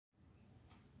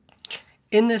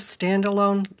In this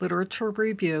standalone literature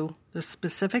review, the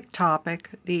specific topic,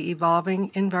 the evolving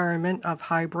environment of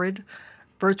hybrid,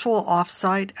 virtual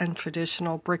offsite, and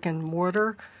traditional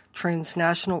brick-and-mortar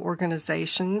transnational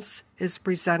organizations, is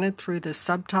presented through the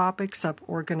subtopics of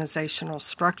organizational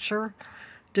structure,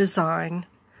 design,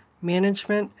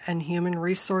 management, and human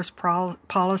resource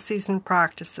policies and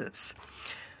practices.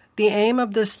 The aim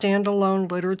of the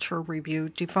standalone literature review,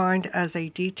 defined as a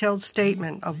detailed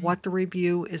statement of what the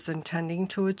review is intending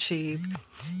to achieve,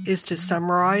 is to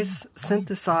summarize,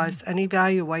 synthesize, and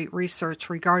evaluate research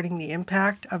regarding the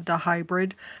impact of the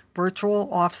hybrid, virtual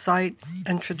offsite,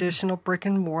 and traditional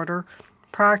brick-and-mortar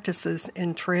practices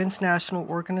in transnational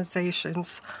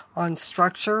organizations on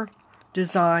structure,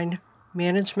 design,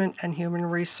 management, and human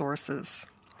resources.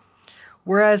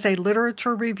 Whereas a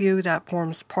literature review that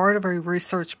forms part of a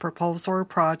research proposal or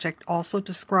project also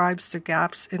describes the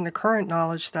gaps in the current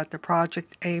knowledge that the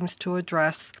project aims to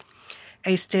address,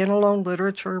 a standalone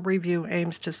literature review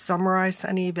aims to summarize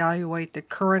and evaluate the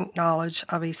current knowledge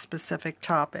of a specific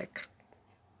topic.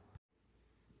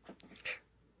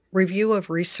 Review of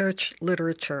research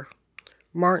literature.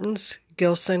 Martins,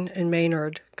 Gilson, and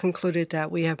Maynard concluded that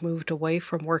we have moved away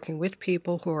from working with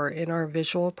people who are in our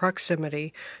visual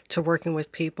proximity to working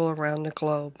with people around the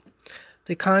globe.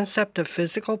 The concept of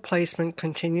physical placement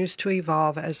continues to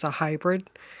evolve as the hybrid,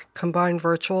 combined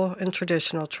virtual and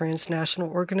traditional transnational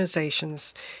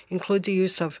organizations include the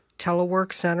use of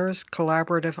telework centers,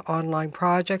 collaborative online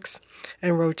projects,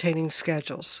 and rotating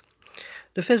schedules.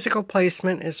 The physical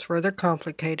placement is further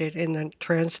complicated in the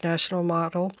transnational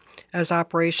model, as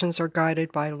operations are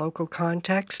guided by local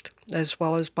context, as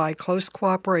well as by close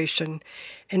cooperation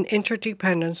and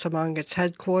interdependence among its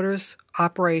headquarters,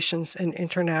 operations, and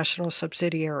international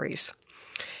subsidiaries.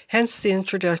 Hence, the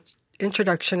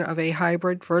introduction of a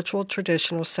hybrid virtual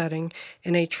traditional setting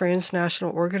in a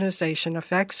transnational organization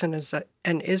affects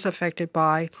and is affected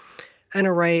by an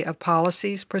array of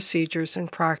policies, procedures,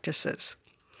 and practices.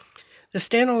 The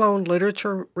standalone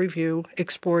literature review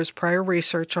explores prior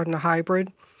research on the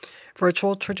hybrid,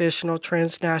 virtual traditional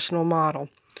transnational model.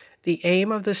 The aim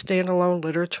of the standalone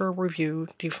literature review,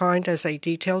 defined as a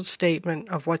detailed statement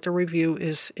of what the review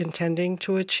is intending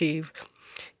to achieve,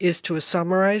 is to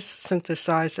summarize,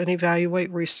 synthesize, and evaluate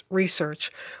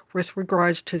research with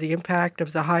regards to the impact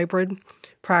of the hybrid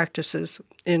practices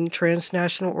in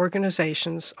transnational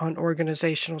organizations on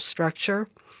organizational structure,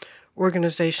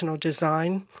 organizational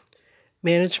design,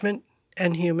 management,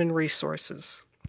 and human resources.